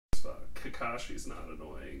Kakashi's not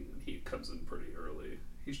annoying. He comes in pretty early.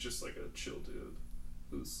 He's just like a chill dude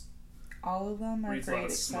who's... All of them are reads a lot great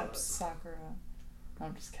of except smut. Sakura. No,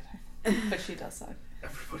 I'm just kidding. But she does suck.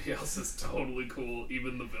 Everybody else is totally cool,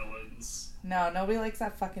 even the villains. No, nobody likes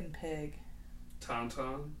that fucking pig.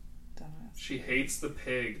 Tauntaun? Dumbass. She hates the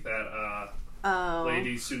pig that Oh.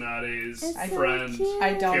 Lady Tsunade's It's so friend cute.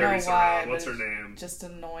 I don't know carries why. around. What's but her name? Just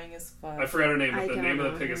annoying as fuck. I forgot her name, I but the don't name of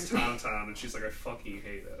know the pig her is name. Tauntaun, and she's like, I fucking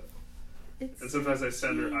hate it. It's And sometimes I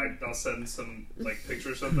send her, I'll send some like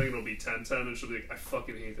picture or something, it'll be 1010, and she'll be like, I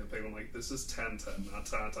fucking hate that pig. I'm like, this is 1010, not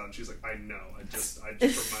Tauntaun. She's like, I know, I just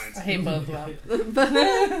reminds I me. hate both of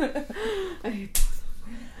them. I hate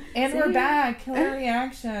And we're See? back. Killer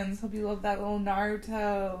reactions. Hope you love that little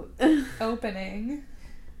Naruto opening.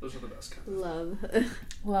 Those are the best kind. love.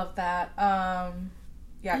 Love that.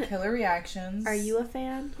 Yeah, killer reactions. Are you a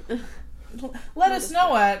fan? Let us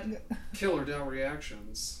know it Killer Dow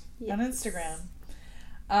reactions. on Instagram.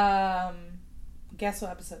 Guess what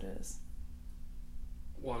episode it is?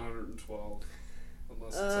 112.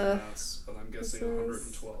 Unless it's a mess, but I'm guessing this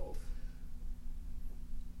is- 112.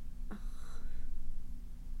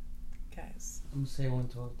 Guys. I'm gonna say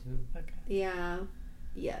 112 too. Okay. Yeah.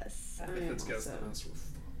 Yes. If I If am it's guess the also. mess,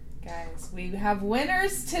 we're Guys, we have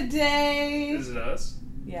winners today. Is it us?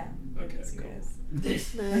 Yeah. Okay, it is, you cool.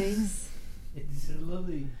 guys. Nice. It's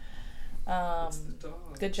Lily. It's the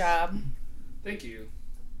dog. Good job. Thank you.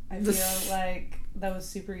 I feel like that was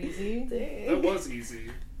super easy. That Dang. was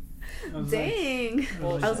easy. I was Dang.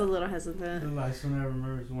 like- I was a little hesitant. the last one I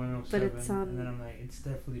remember is 107. But it's on- And then I'm like, it's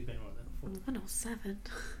definitely been more than 4. 107.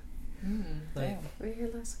 Damn. Were we here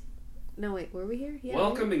last week? No, wait. Were we here? Yeah.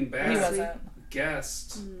 Welcoming He back wasn't.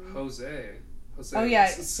 guest Mm. Jose. Oh, yeah.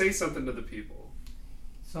 Say something to the people.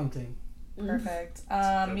 Something. Perfect.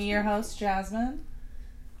 That's Me, your beautiful. host, Jasmine.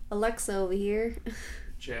 Alexa over here.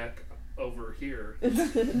 Jack over here.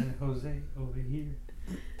 And Jose over here.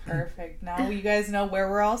 Perfect. Now you guys know where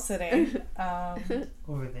we're all sitting.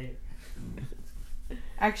 Over there.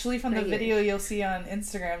 Actually, from the Right here. video you'll see on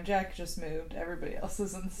Instagram, Jack just moved. Everybody else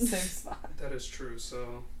is in the same spot. That is true.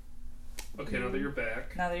 So, okay, now that you're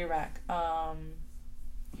back, Now that you're back,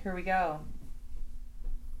 here we go.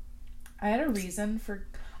 I had a reason for.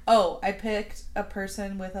 Oh, I picked a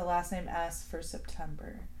person with a last name S for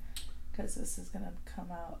September because this is gonna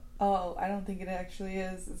come out. Oh, I don't think it actually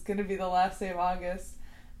is. It's gonna be the last day of August.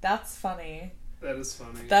 That's funny. that is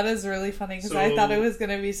funny. That is really funny because I thought it was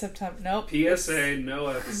gonna be September. Nope. PSA: no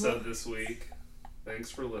episode this week. Thanks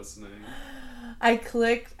for listening. I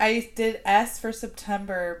did S for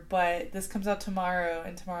September, but this comes out tomorrow,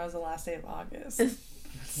 and tomorrow's the last day of August.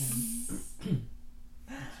 It's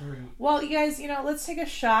already. Well, you guys, let's take a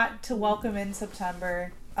shot to welcome in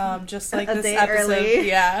September. Just like A this day episode. early.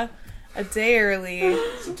 Yeah. A day early.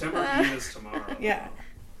 September Eve is tomorrow. Yeah.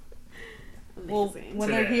 Amazing. Well,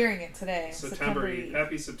 when they're Today. hearing it today. September Eve.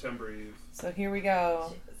 Happy September Eve. So here we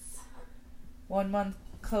go. 1 month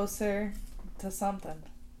closer to something.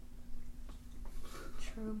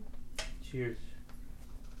 True. Cheers.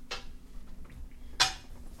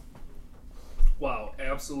 Wow,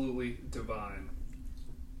 absolutely divine.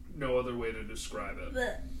 No other way to describe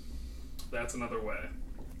it. That's another way.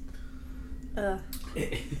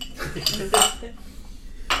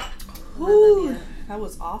 Whew, that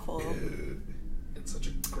was awful. In such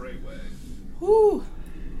a great way. Whew.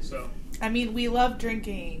 So, I mean, we love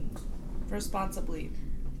drinking responsibly.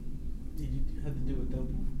 Did you have to do a double?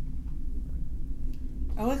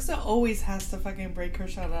 Alexa always has to fucking break her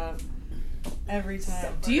shut up. Every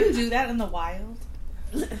time. Do you do that in the wild?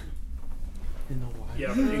 In the wild? yeah,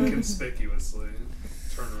 but inconspicuously.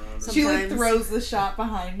 Turn around. Some- She like Sometimes. throws the shot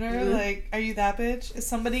behind her. Yeah. Like, are you that bitch? Is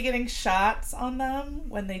somebody getting shots on them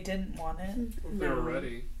when they didn't want it? If they're No.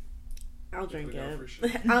 ready. I'll If we drink go for it.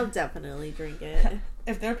 shit. I'll definitely drink it.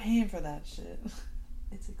 If they're paying for that shit,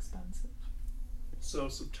 it's expensive. So,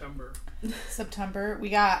 September. September, we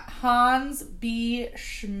got Hans B.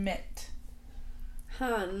 Schmidt.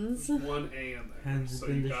 Hans. 1 a.m. there. Hans So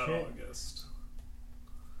been you the got shit. August.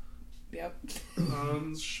 Yep.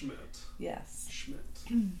 Hans Schmidt. Yes. Schmidt.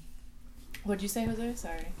 What'd you say, Jose?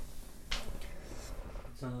 Sorry. It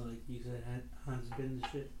sounded like you said Hans been the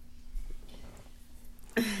shit.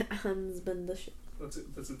 Hans been the shit.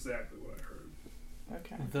 That's exactly what I heard.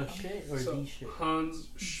 Okay. The shit or So, the shit? Hans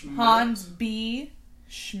Schmidt. Hans B.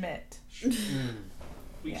 Schmidt. Mm.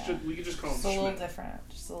 We Yeah. could just call him Just a little Schmidt. different.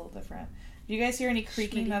 Just a little different. If you guys hear any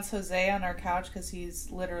creaking, Schmitty. that's Jose on our couch because he's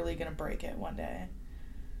literally gonna break it one day.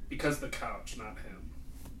 Because the couch, not him.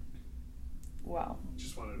 Well,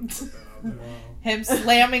 Just wanted to put that out there. Wow. him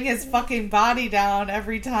slamming his fucking body down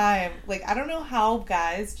every time. Like, I don't know how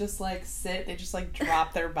guys just, like, sit and just, like,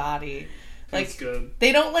 drop their body. That's Like, good.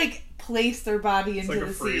 they don't, like, place their body It's into like a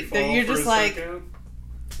the free seat. fall You're for just a like, second.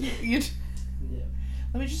 you, Yeah.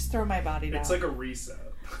 let me just throw my body down. It's like a reset.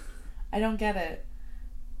 I don't get it.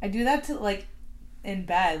 I do that to, like, in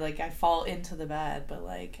bed. Like, I fall into the bed, but,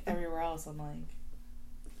 like, everywhere else, I'm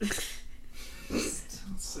like,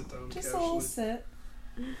 Sit down just a casually. little sit.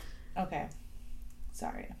 Okay.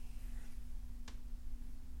 Sorry.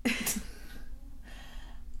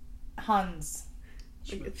 Hans.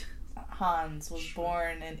 Hans was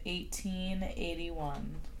born in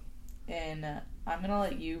 1881. And I'm going to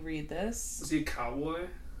let you read this. Is he a cowboy?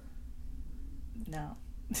 No.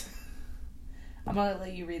 I'm going to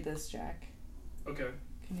let you read this, Jack. Okay.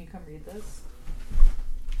 Can you come read this?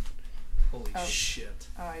 Holy Oh. shit.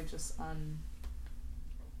 Oh, I just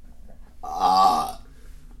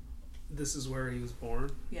This is where he was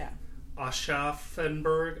born. Yeah.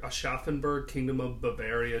 Aschaffenburg, Kingdom of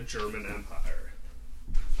Bavaria, German Empire.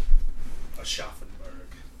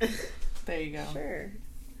 Aschaffenburg. There you go. Sure.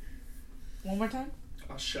 One more time?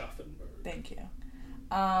 Aschaffenburg. Thank you.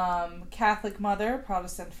 Catholic mother,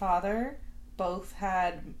 Protestant father. Both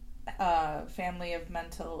had family of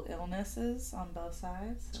mental illnesses on both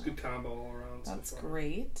sides. It's a so good combo all around. that's so far.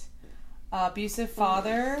 great. Abusive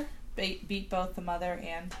father beat both the mother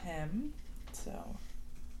and him. So,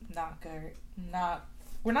 not good.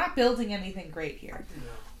 We're not building anything great here.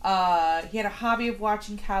 No. He had a hobby of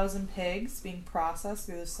watching cows and pigs being processed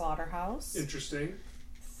through the slaughterhouse. Interesting.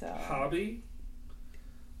 So, Hobby?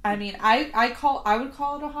 I mean, I would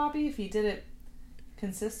call it a hobby if he did it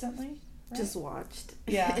consistently. Right? Just watched.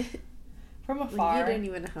 Yeah. From Like, afar. you didn't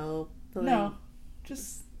even help. But No,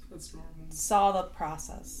 just That's normal. saw the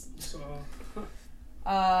process. So,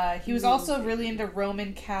 He was also really into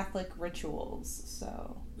Roman Catholic rituals,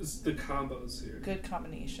 so it's the combos here. good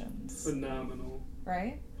combinations, Phenomenal.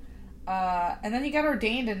 right? And then he got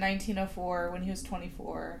ordained in 1904 when he was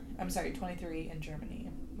 23 in Germany.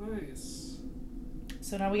 Nice.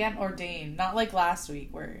 So now we got ordained, not like last week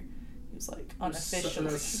where he was like unofficially.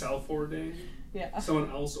 Self-ordained? Yeah. Someone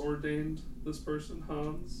else ordained this person,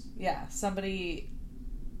 Hans? Yeah, somebody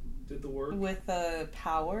Did the work? with the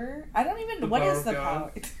power. I don't even The what power is of the God?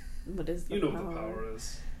 power? What is the You know power? what the power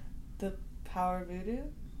is. The power of voodoo?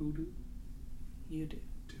 Hoodoo? You do.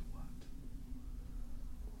 Do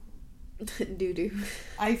what? Doo doo.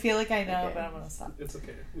 I feel like I know, Okay. but I'm gonna stop. It's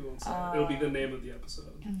okay. We won't say it. It'll be the name of the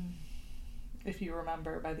episode. If you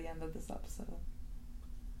remember by the end of this episode.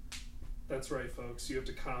 That's right, folks. You have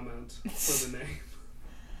to comment for the name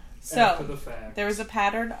So, after the fact. there was a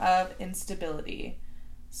pattern of instability.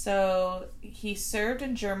 So, he served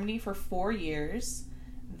in Germany for 4 years,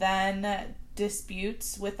 then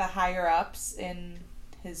disputes with the higher-ups in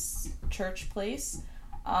his church place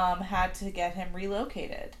had to get him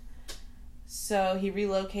relocated. So, he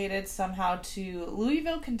relocated somehow to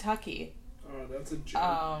Louisville, Kentucky, Oh, that's a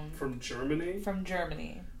joke. From Germany? from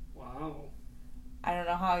Germany. Wow. I don't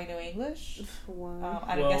know how he knew English. Wow.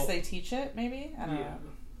 I Well, guess they teach it, maybe? I don't Yeah.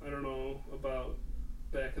 know. I don't know about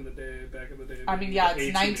back in the day. I mean, yeah, the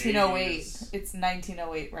it's 1908. 1880s. It's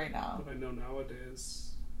 1908 right now. But I know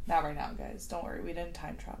nowadays. Not right now, guys. Don't worry. We didn't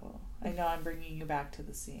time travel. I know I'm bringing you back to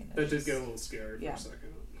the scene. That It's did just- get a little scary for yeah. a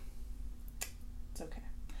second. It's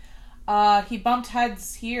okay. He bumped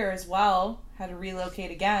heads here as well. Had to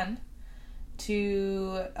relocate again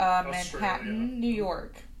to Manhattan, New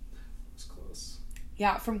York. It's close.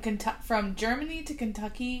 Yeah, from Germany to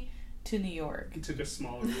Kentucky to New York. He took a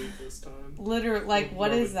smaller route this time. Literally, like,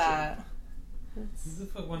 what More is of a that? Who the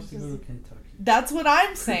fuck wants to go to Kentucky? That's what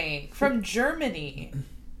I'm saying. From Germany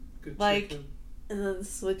Good Like- chicken. And then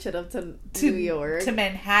switch it up to to New York. to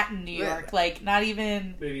Manhattan, New York. Right. Like, not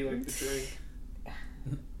even. Maybe like the drink.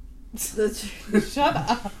 Shut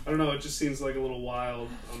up. I don't know. It just seems like a little wild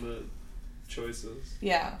on the choices.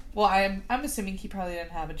 Yeah. Well, I'm assuming he probably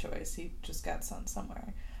didn't have a choice. He just got sent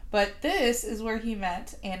somewhere. But this is where he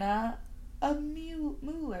met Anna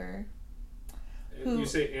Mueller. Who- You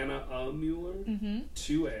say Anna Mueller? Mm-hmm.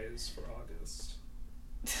 2 A's for August.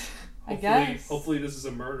 I guess. Hopefully this is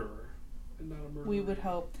a murderer and not a murderer. We would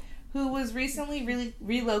hope. Who was recently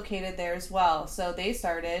relocated there as well. So they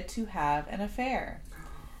started to have an affair.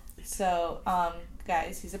 So,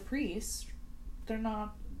 guys, he's a priest. They're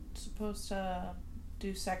not supposed to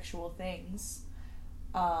do sexual things.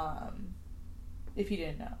 If you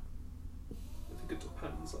didn't know. I think it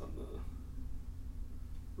depends on the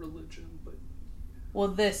religion, but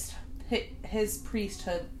Well, his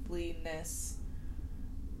priesthoodliness,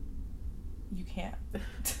 you can't.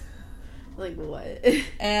 Like what?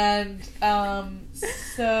 And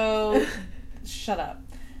so shut up.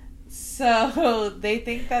 So they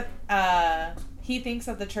think that he thinks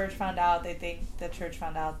that the church found out. They think the church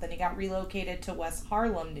found out. Then he got relocated to West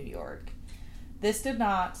Harlem, New York. This did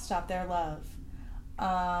not stop their love.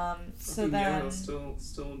 So then, yeah,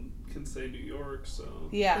 still can say New York. So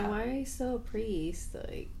yeah. And why are you still a priest?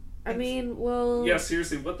 Like, I It's- mean, well, yeah,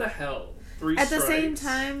 seriously, what the hell? 3 at strikes. the same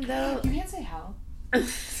time, though. You can't say hell.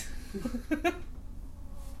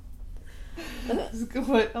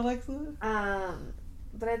 What, Alexa?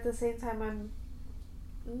 But at the same time,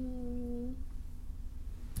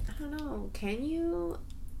 I don't know. Can you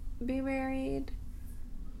be married?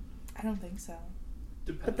 I don't think so.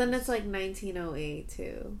 Depends. But then it's like 1908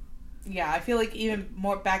 too. Yeah, I feel like even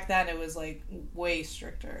more back then it was like way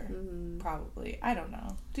stricter. Mm-hmm. Probably. I don't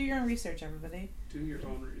know. Do your own research, everybody. do your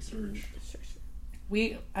own research. Sure.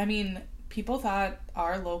 People thought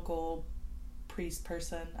our local priest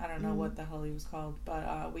person, I don't know Mhm. what the hell he was called,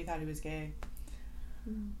 but we thought he was gay.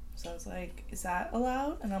 Mhm. So I was like, is that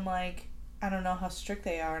allowed? And I'm like, I don't know how strict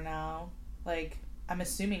they are now. Like, I'm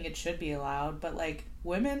assuming it should be allowed, but like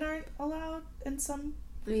women aren't allowed in some.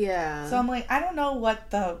 Yeah. So I'm like, I don't know what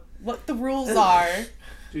the rules are.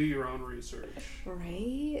 Do your own research.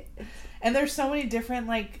 Right? And there's so many different,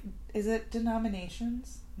 like, is it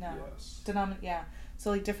denominations? No. Yes. Yeah. So,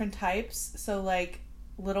 like, different types. So, like,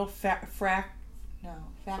 little Fractals.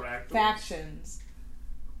 factions.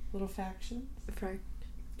 Little factions?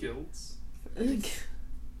 Guilds.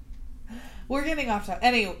 We're getting off topic.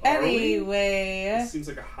 Anyway. It seems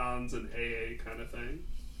like a Hans and AA kind of thing.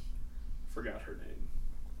 Forgot her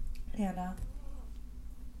name. Anna.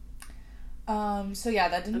 So yeah,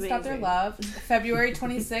 that didn't stop their Amazing. love. February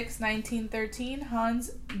 26, 1913,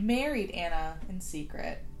 Hans married Anna in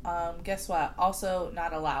secret. Guess what? Also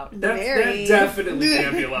not allowed. That Very. definitely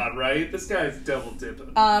can't be allowed, right? This guy's double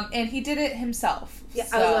dipping. And he did it himself. Yeah,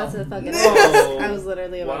 so. I was about to fucking Whoa. I was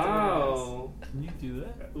literally about to Wow. Can you do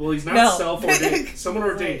that? Well, he's not No. self-ordained. Someone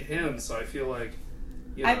ordained him, so I feel like,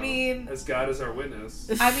 you know, I mean- as God is our witness.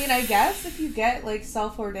 I mean, I guess if you get, like,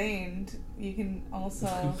 self-ordained, you can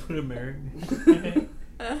also... Put a marriage. Put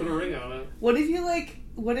a ring on it. What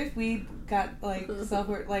if we got, like,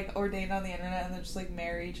 ordained on the internet and then just, like,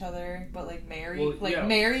 marry each other, but, like, marry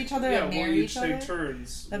each other Yeah, and we'll marry each each other? take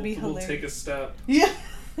turns. That'd be We'll take a hilarious. step. Yeah.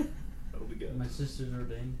 That'll be good. My sister's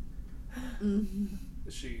ordained. Mhm.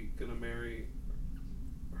 Is she gonna marry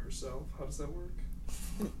herself? How does that work?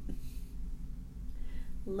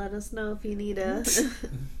 Let us know if you need us.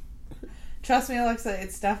 Trust me, Alexa,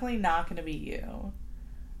 it's definitely not going to be you.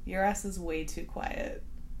 Your ass is way too quiet.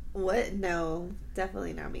 What? No,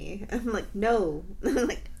 definitely not me. I'm like, no. I'm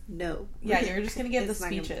like, no. Yeah, you're just going to get the It's not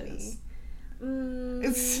gonna be speeches. me.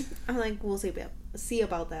 It's- I'm like, we'll see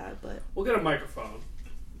about that, but We'll get a microphone.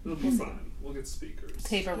 It'll be fine. We'll get speakers.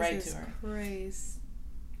 Tape it right Jesus to her. Christ.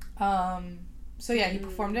 So yeah, he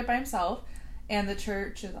performed it by himself, and the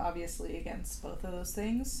church is obviously against both of those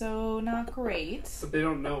things, so not great. But they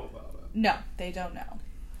don't know about it. No, they don't know.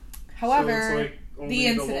 However, so it's like only the the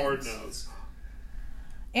incident. Lord knows.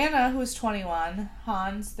 Anna, who was 21,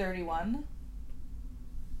 Hans, 31,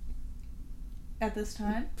 at this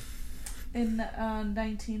time, in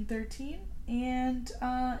 1913, and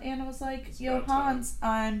Anna was like, It's yo, about time. Hans,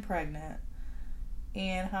 I'm pregnant.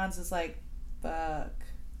 And Hans is like, fuck,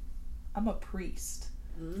 I'm a priest.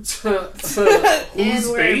 Whose And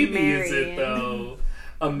we're baby is it, married. though?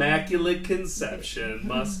 Immaculate conception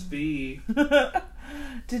must be.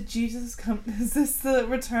 Did Jesus come? Is this the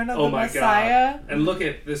return of Oh the my Messiah? God. And look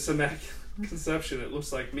at this immaculate conception. It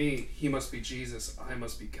looks like me. He must be Jesus. I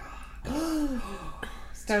must be God.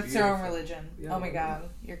 Starts their own beautiful. religion. Yeah. Oh my God,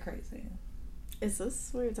 you're crazy. Is this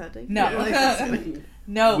where it's ending? No. Yeah.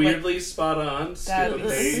 No, but Weirdly spot on. that Skip a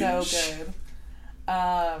is page. so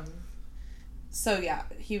good. So yeah,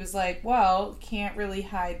 he was like, well, can't really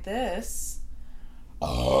hide this.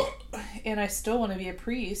 And I still want to be a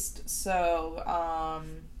priest, so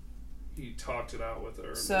He talked it out with her. and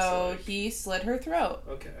was so like, he slit her throat.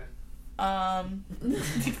 Okay.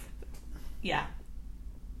 Yeah.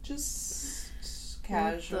 Just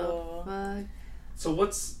casual. Fuck? So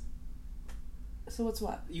what's So what's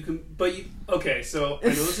what? you can? But you okay? So I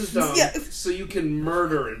know this is dumb. Yeah. So you can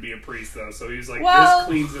murder and be a priest, though. So he's like, Well- this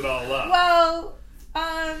cleans it all up. Well,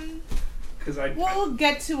 Because I we'll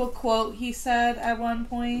get to a quote he said at one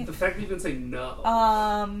point. the fact that you can say no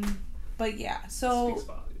But yeah, so speaks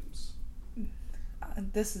volumes.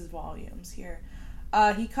 this is volumes here.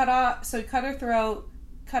 He cut her throat,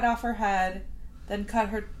 cut off her head, then cut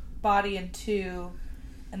her body in two,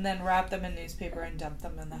 and then wrapped them in newspaper and dumped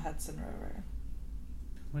them in the Hudson River.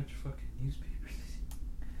 Much fucking newspapers.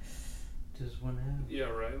 Just one ad. Yeah,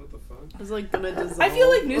 right? What the fuck? It was like gonna dissolve. I feel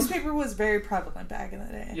like newspaper was very prevalent back in the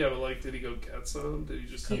day. Yeah, but like, did he go get some? Did he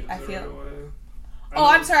just use I it feel- right away? Oh,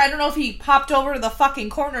 I'm sorry. I don't know if he popped over to the fucking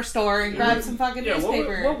corner store and grabbed some fucking Yeah,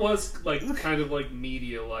 newspaper. what was, like, kind of, like,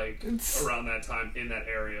 media, like, around that time in that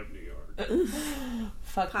area of New York?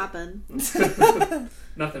 Fuck. Poppin'.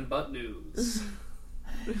 Nothing but news.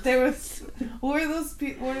 There was. What were those?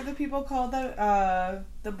 What are the people called that?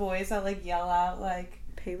 The boys that like yell out like.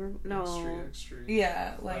 Paper. No. Extra.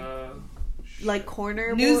 Yeah, like Like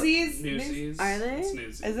corner. Newsies. Newsies. Are they? It's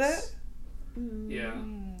Newsies. Is it? Yeah.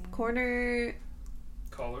 Corner.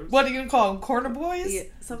 Callers. What are you gonna call them? Corner boys? Yeah,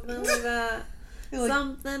 something like that. Feel like,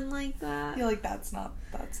 Something like that. I feel like that's not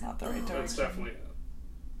the right direction. That's definitely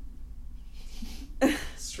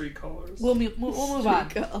street callers. We'll move on.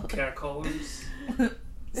 Cat callers.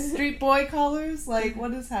 Street boy callers? Like,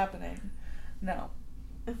 what is happening? No.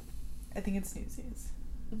 I think it's Newsies.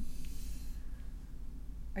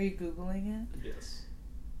 Are you Googling it? Yes.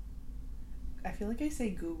 I feel like I say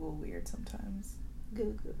Google weird sometimes.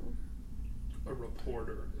 Google. A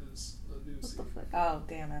reporter is a Newsie. What the fuck? Oh,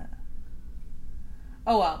 damn it.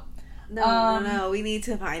 Oh, well. No. We need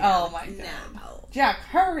to find out. Oh, my God. Now. Jack,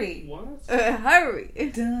 hurry! What? Hurry.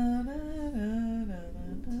 Tell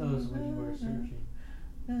us when you were searching.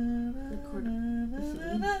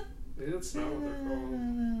 Maybe that's not what they're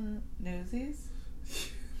called. Newsies?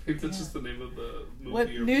 Maybe that's just the name of the movie What,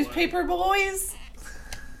 or newspaper boys?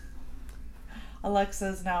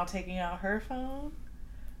 Alexa's now taking out her phone.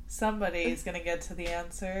 Somebody's gonna get to the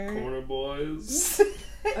answer. play. Corner Boys. Is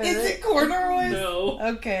it corduroys? No.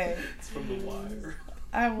 Okay. It's from The Wire.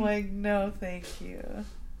 I'm like, no, thank you.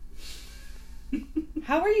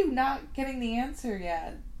 How are you not getting the answer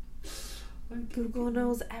yet? Google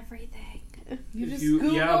knows everything. You If just you-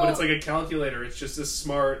 Google. Yeah, but it's like a calculator. It's just as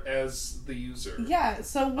smart as the user. Yeah,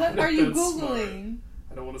 so what are you That's Googling?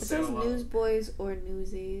 I don't want to It say it says out loud. Newsboys or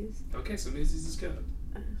Newsies. Okay, so Newsies is good.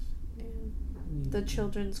 Yeah. The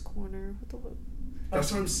Children's Corner. What the fuck?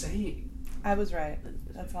 That's what I'm saying. I was right.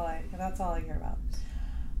 That's all I care about.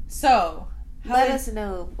 So, Let us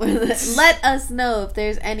know. Let us know if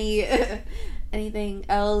there's anything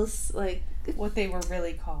else. Like, what they were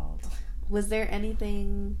really called. was there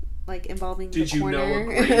anything like involving Did the you corner? know a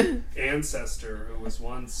great ancestor who was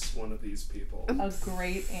once one of these people? A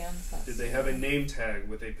great ancestor. Did they have a name tag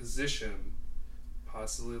with a position,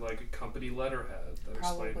 possibly like a company letterhead that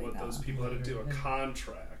explained Probably what those not. people had to do? A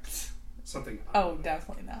contract, something. Oh,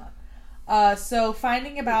 definitely not. So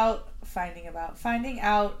finding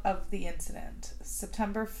out of the incident,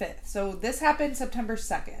 September 5th. So this happened September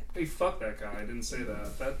 2nd. Hey, fuck that guy! I didn't say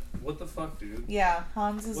that. What the fuck, dude? Yeah,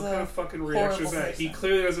 Hans is What a kind of fucking reaction is horrible that? He person.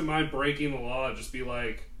 clearly doesn't mind breaking the law. Just be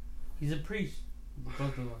like, He's a priest. He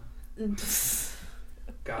broke the law.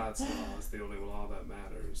 God's law is the only law that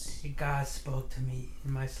matters. God spoke to me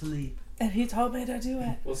in my sleep. and he told me to do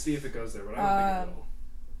it. We'll see if it goes there, but I don't think it will.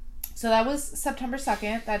 So that was September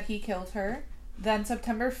 2nd that he killed her. Then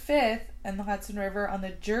September 5th in the Hudson River on the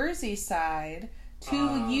Jersey side,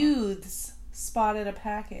 two youths spotted a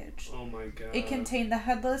package. Oh my god. It contained the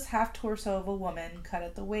headless half torso of a woman cut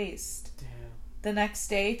at the waist. Damn. The next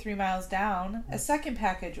day, 3 miles down, a second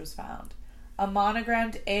package was found. A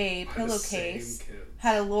monogrammed A By the pillowcase same kids.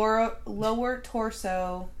 had a lower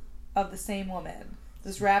torso of the same woman. It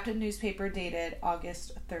was wrapped in newspaper dated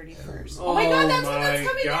August 31st. Oh my god, that's when that's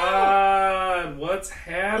coming out! What's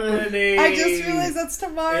happening? I just realized that's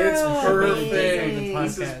tomorrow. It's Amazing.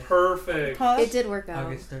 perfect. This is perfect. Huh? It did work out.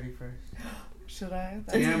 August 31st. Should I?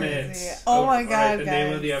 That's Damn crazy. it. Oh my All god, right, the guys.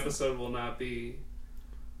 name of the episode will not be...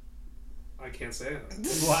 I can't say it.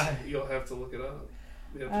 Why? You'll have to look it up.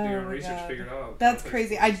 You have to Oh do your my research, God. figure it out. That's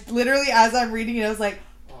crazy. I literally, as I'm reading it, I was like,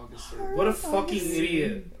 August 3rd. What a fucking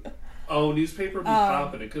idiot. Oh, newspaper be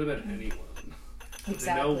popping. It could have been anyone.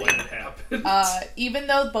 They know when it happened. even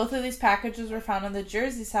though both of these packages were found on the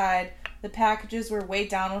Jersey side, the packages were weighed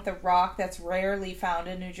down with a rock that's rarely found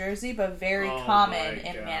in New Jersey, but very Oh common my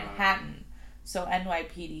in God. Manhattan. So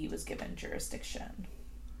NYPD was given jurisdiction.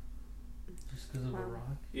 Just because of a rock.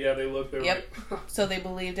 Yeah, they look. They're Yep. like, So they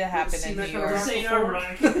believed it happened in New seen that York. rock? Say no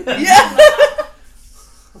rock. Yeah.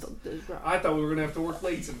 I thought we were gonna have to work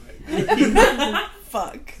late tonight.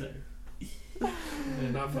 Fuck. Sorry.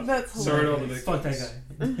 Not fun. That's Sorry to all the victims. Fuck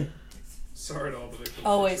that guy. Sorry to all the victims.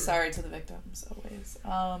 Always for sure. sorry to the victims. Always.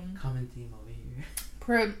 Common theme over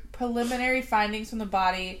here. Preliminary findings from the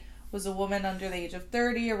body was a woman under the age of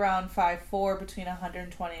 30, around 5'4", between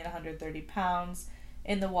 120 and 130 pounds,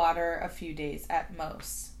 in the water a few days at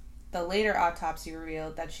most. The later autopsy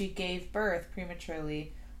revealed that she gave birth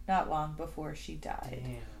prematurely not long before she died.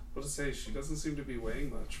 Damn. What to say? She doesn't seem to be weighing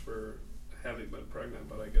much for having been pregnant,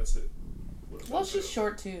 but I guess it. Well, she's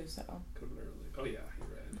short too, so. Could have been early. Oh yeah, you're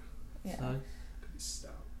right. Yeah. Could be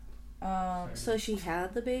stout. So she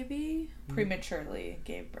had the baby? Prematurely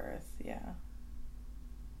gave birth, yeah.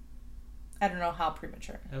 I don't know how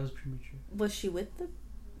premature. That was premature. Was she with the...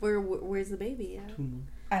 Where's the baby at? 2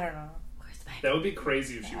 months. I don't know. Where's the baby? That would be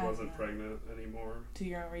crazy if she I wasn't know. pregnant anymore. Do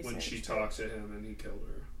your own research. When she talked to him and he killed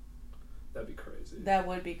her. That'd be crazy. That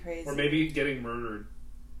would be crazy. Or maybe getting murdered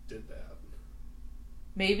did that.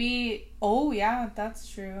 Maybe... Oh, yeah, that's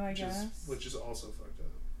true, I guess. Which is also fucked up.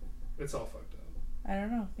 It's all fucked up. I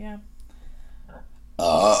don't know, yeah.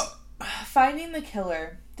 Finding the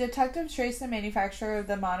killer. Detectives traced the manufacturer of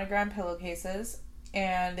the monogram pillowcases,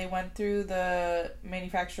 and they went through the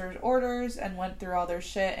manufacturer's orders and went through all their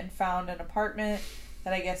shit and found an apartment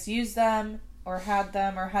that I guess used them or had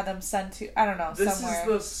them sent to, I don't know, somewhere.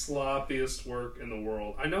 This is the sloppiest work in the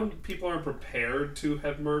world. I know people aren't prepared to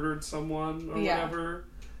have murdered someone or whatever,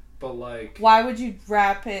 but like... Why would you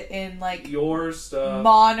wrap it in like... Your stuff.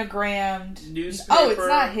 Monogrammed... Newspaper. Oh, it's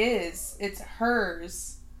not his. It's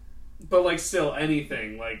hers. But like still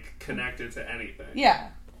anything, like connected to anything. Yeah.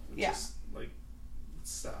 Yeah. Just like,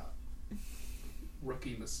 stop.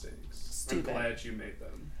 Rookie mistakes. Stupid. I'm glad you made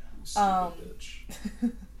them. You stupid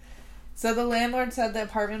bitch. So the landlord said the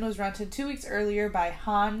apartment was rented 2 weeks earlier by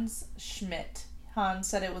Hans Schmidt. Hans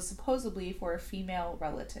said it was supposedly for a female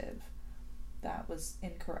relative. That was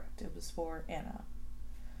incorrect. It was for Anna.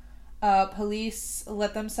 Police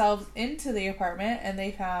let themselves into the apartment and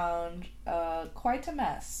they found quite a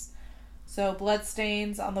mess. So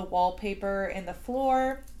bloodstains on the wallpaper and the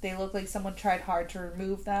floor. They look like someone tried hard to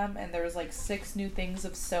remove them. And there was like 6 new things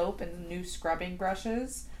of soap and new scrubbing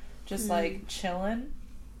brushes. Just like chilling.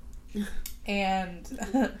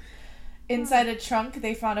 And inside a trunk,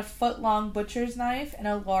 they found a foot-long butcher's knife and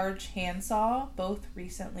a large handsaw, both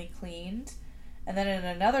recently cleaned. And then in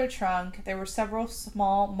another trunk, there were several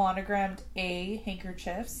small monogrammed A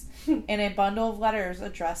handkerchiefs and a bundle of letters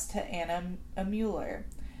addressed to Anna Mueller.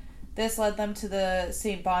 This led them to the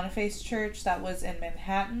St. Boniface Church that was in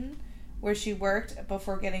Manhattan, where she worked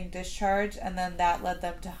before getting discharged, and then that led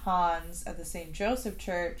them to Hans at the St. Joseph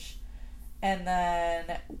Church. And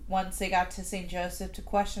then once they got to St. Joseph to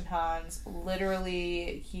question Hans,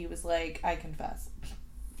 literally he was like, I confess.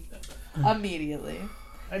 Immediately.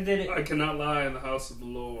 I did it. I cannot lie in the house of the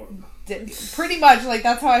Lord. Pretty much, like,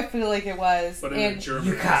 that's how I feel like it was. But in and a German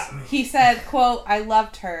you got accent. he said, quote, I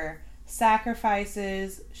loved her.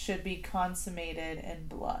 Sacrifices should be consummated in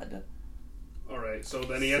blood. Alright, so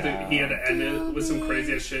then he had to end it with some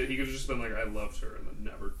crazy ass shit. He could have just been like, I loved her, and then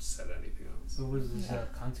never said anything else. So what is this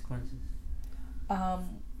consequences?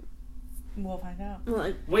 We'll find out.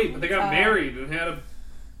 Wait, but they got married and had a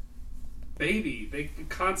baby. They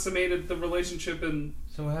consummated the relationship in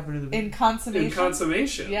So what happened to the baby? In consummation? In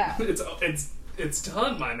consummation. Yeah. It's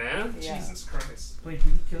done, my man. Yeah. Jesus Christ. Wait,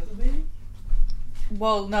 did he kill the baby?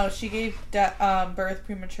 Well, no, she gave birth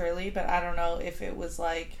prematurely, but I don't know if it was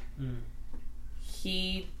like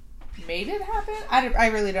he made it happen. I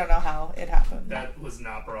really don't know how it happened. That was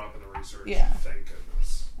not brought up in the research. Yeah. Thank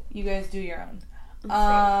goodness. You guys do your own.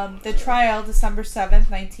 The trial, December 7th,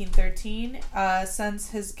 1913. Since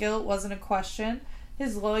his guilt wasn't a question,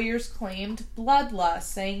 his lawyers claimed bloodlust,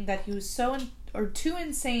 saying that he was too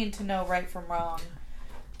insane to know right from wrong.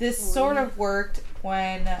 This sort of worked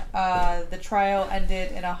when the trial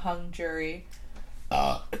ended in a hung jury,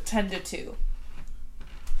 10-2.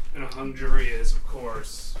 And a hung jury is, of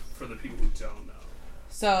course, for the people who don't know.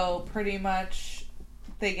 So pretty much,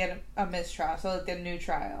 they get a mistrial, so like a new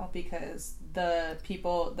trial, because the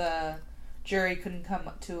jury couldn't come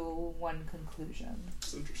to one conclusion.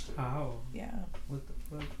 It's interesting. Oh. Yeah. What the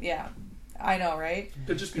fuck? Yeah. I know, right?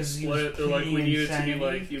 Could just be 'Cause he split. was They're like, we pleading need it to be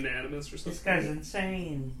insanity. like unanimous or something. This guy's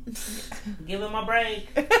insane. Give him a break.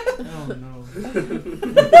 Oh no.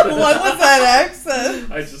 What was that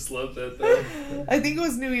accent? I just love that though. I think it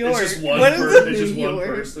was New York. It's just one What is person. it? It's just New one York.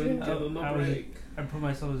 person. Give them a break. I put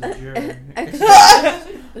myself as a juror.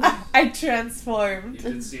 I transformed.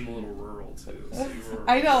 You did seem a little rural too. So you were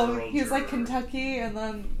I know. rural He was like juror. Kentucky and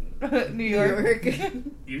then New York.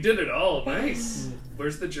 You did it all. Nice.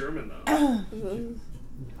 Where's the German though?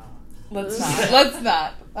 Let's not. Let's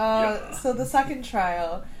not. Yeah. So the second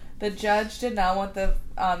trial, the judge did not want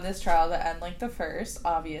this trial to end like the first,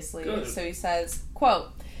 obviously. Good. So he says,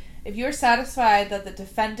 quote, if you are satisfied that the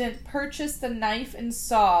defendant purchased the knife and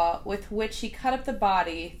saw with which he cut up the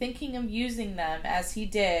body, thinking of using them as he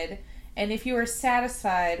did, and if you are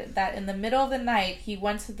satisfied that in the middle of the night he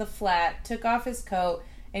went to the flat, took off his coat,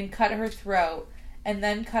 and cut her throat, and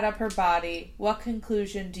then cut up her body, what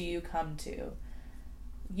conclusion do you come to?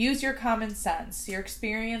 Use your common sense, your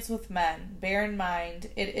experience with men. Bear in mind,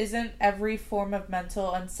 it isn't every form of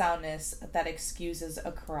mental unsoundness that excuses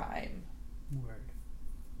a crime. Word.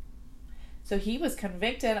 So he was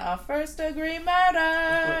convicted of first-degree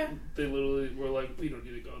murder. They literally were like, we don't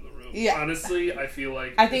need to go in the room. Yeah. Honestly, I feel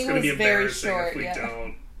like I think it's going to it be was very embarrassing short, if we yeah.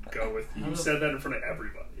 don't go with you. You said that in front of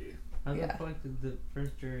everybody. How the Yeah. fuck did the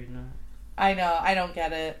first jury not? I know, I don't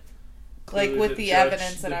get it. Like, Clearly with the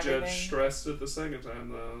evidence and the everything. judge stressed it the second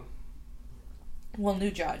time, though. Well,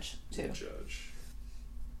 new judge, too. The judge.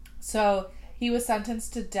 So, he was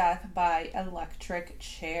sentenced to death by electric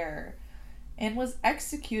chair and was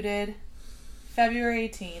executed February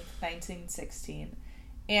 18th, 1916.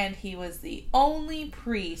 And he was the only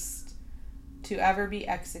priest to ever be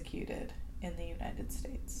executed in the United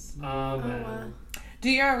States. Oh, wow. Do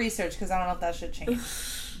your own research, because I don't know if that should change.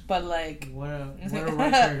 But, like, What a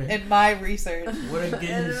record. in my research. What a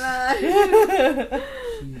Guinness.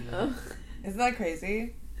 Isn't that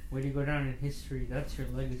crazy? Way to go down in history. That's your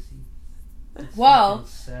legacy. That's Well, fucking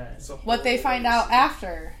sad. It's a What they horrible find out legacy.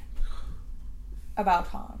 after about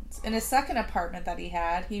Hans. In his second apartment that he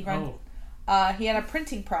had, he had a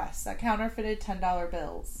printing press that counterfeited $10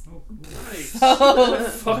 bills. Oh, cool. Nice. So,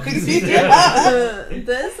 Fuck yeah. is he doing?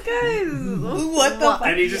 This guy's What the fuck?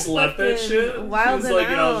 And he just left that shit? He Wilding was like,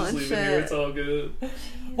 yeah, I'll out just and leave it here. shit. It's all good.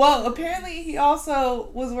 Well, apparently he also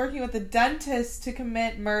was working with a dentist to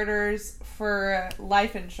commit murders for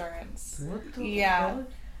life insurance. What the Yeah.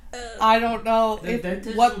 fuck? I don't know The if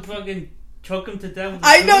dentist what. would fucking choke him to death with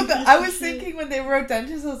I know that. that. I was thinking when they wrote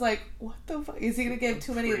dentist, I was like, "What the fuck? Is he gonna get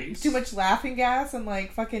Priest. too much laughing gas and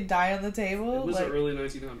like fucking die on the table?" It was Like, the early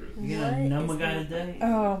 1900s. You gonna What numb a is guy to that? death?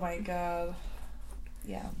 oh my god.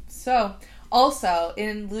 Yeah. So, also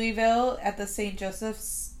in Louisville at the St.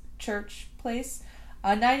 Joseph's Church place,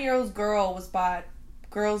 a 9-year-old girl's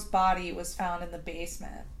body was found in the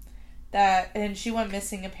basement. And she went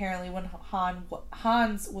missing apparently when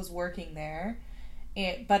Hans was working there.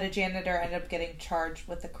 But a janitor ended up getting charged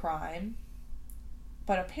with the crime.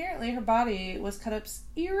 But apparently her body was cut up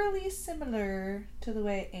eerily similar to the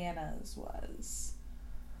way Anna's was.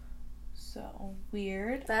 So,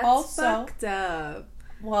 weird. That's also, fucked up.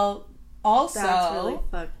 well, also, That's really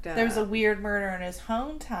fucked up. there's a weird murder in his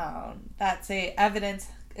hometown that say evidence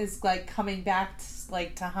is like coming back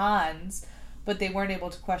to Hans, but they weren't able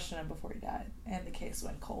to question him before he died, and the case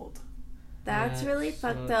went cold. That's That really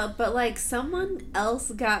sucks. fucked up. But like someone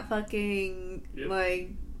else got fucking Yep. like,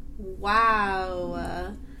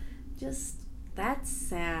 wow, just that's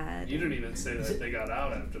sad. You didn't even say that they got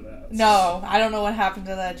out after that. No, I don't know what happened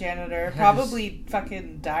to that janitor. Had Probably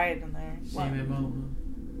fucking died in there. Same MO.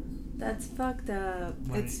 That's fucked up.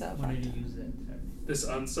 When It's so when did fucked you use that? Sorry. This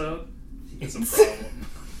unsub is a problem.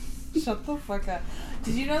 Shut the fuck up.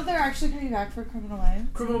 Did you know they're actually coming back for Criminal Minds?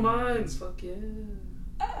 Criminal Minds, fuck yeah.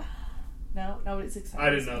 No, nobody's excited. I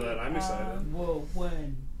didn't know that. I'm excited. Whoa,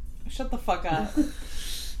 when? Shut the fuck up.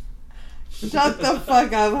 Shut the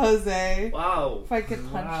fuck up, Jose. Wow. If I could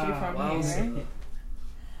punch you from Wow. here.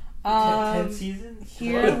 10 seasons?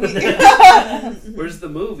 Here we Where's the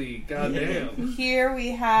movie? Goddamn. here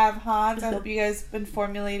we have Hans. I hope you guys been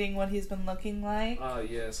formulating what he's been looking like. Ah,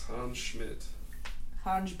 yes, Hans Schmidt.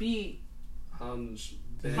 Hans B. Hans.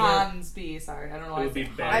 Bay. Hans B. Sorry, I don't know why. It would be I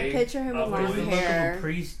said Bay. Hans. I picture him with of long Louisville. Look of a hair.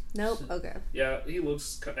 priest. Nope. Okay. Yeah, he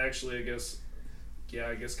looks actually, I guess. Yeah,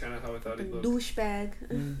 I guess kind of how I thought he looked. Douchebag.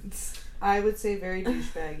 Mm. I would say very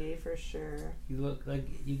douchebaggy for sure. You look like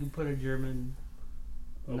you could put a German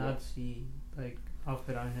Oh, well. Nazi like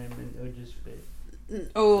outfit on him and it would just fit.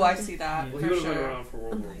 Oh, I see that Yeah. Well, he for would have been sure. around for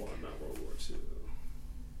World War One, not World War Two.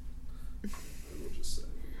 I will just say.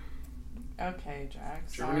 Okay,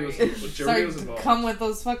 Jack. Germany Sorry. was, Germany Sorry was to involved. come with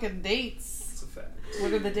those fucking dates. It's a fact.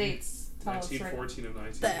 What are the dates? Tell us right. 1914 and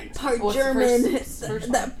That 1918. part What's the German.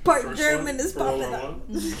 first that part First German one is for World popping War up.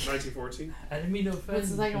 One, 1914. I didn't mean to offend. What's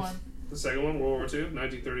the second one? The second one, World War Two,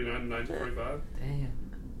 1939 and 1945. Damn.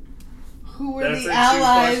 Who were That's the like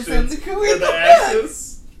allies two and questions. who were And the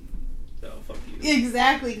Axis. No, fuck you.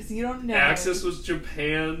 Exactly, because you don't know. Axis was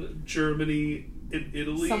Japan, Germany, and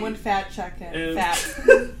Italy. Someone fact check him. And- Fact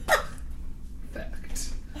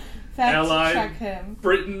Fact. Allied. check him.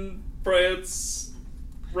 Britain, France,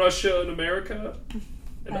 Russia, and America.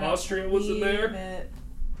 And I don't Austria was in believe there.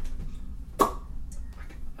 it.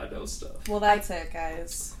 I know stuff. Well, that's it,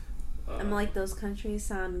 guys. I'm like, those countries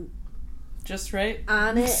sound Just right.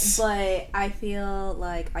 on it, but I feel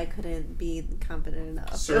like I couldn't be confident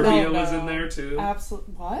enough. Serbia Oh, was no. in there too.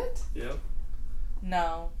 Absolutely. What? Yep.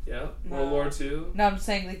 No. Yeah. No. World War Two. No, I'm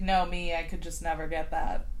saying, like, no, me, I could just never get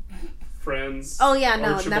that. Franz. Oh yeah,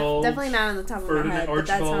 no, Archibald, definitely not on the top of my Ferdinand, head. But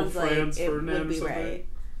that Archibald, sounds like Franz it Ferdinand would be or something. right.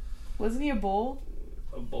 Wasn't he a bull?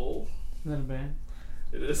 A bowl. Not a band.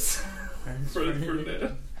 It is. Friends,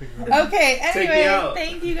 Ferdinand. Okay, Take me anyway, out.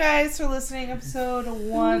 thank you guys for listening. Episode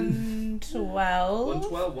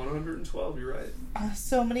 112. 112, you're right.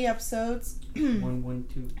 So many episodes.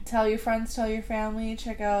 112. Tell your friends, tell your family.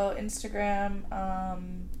 Check out Instagram.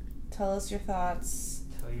 Tell us your thoughts.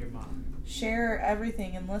 Tell your mom. Share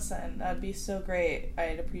everything and listen. That'd be so great.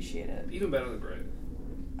 I'd appreciate it. Even better than great.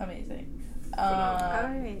 Amazing.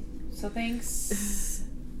 Phenomenal. Alright. So thanks.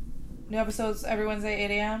 New episodes every Wednesday,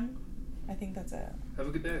 8 a.m. I think that's it. Have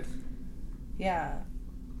a good day. Yeah.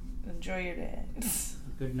 Enjoy your day.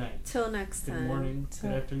 Good night. Till next Good time. morning.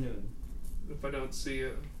 Good afternoon. If I don't see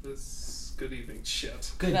you, this good evening.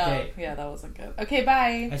 Shit. Good No, day. yeah, that wasn't good. Okay,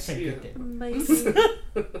 bye. I said See ya.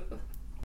 good day. Bye.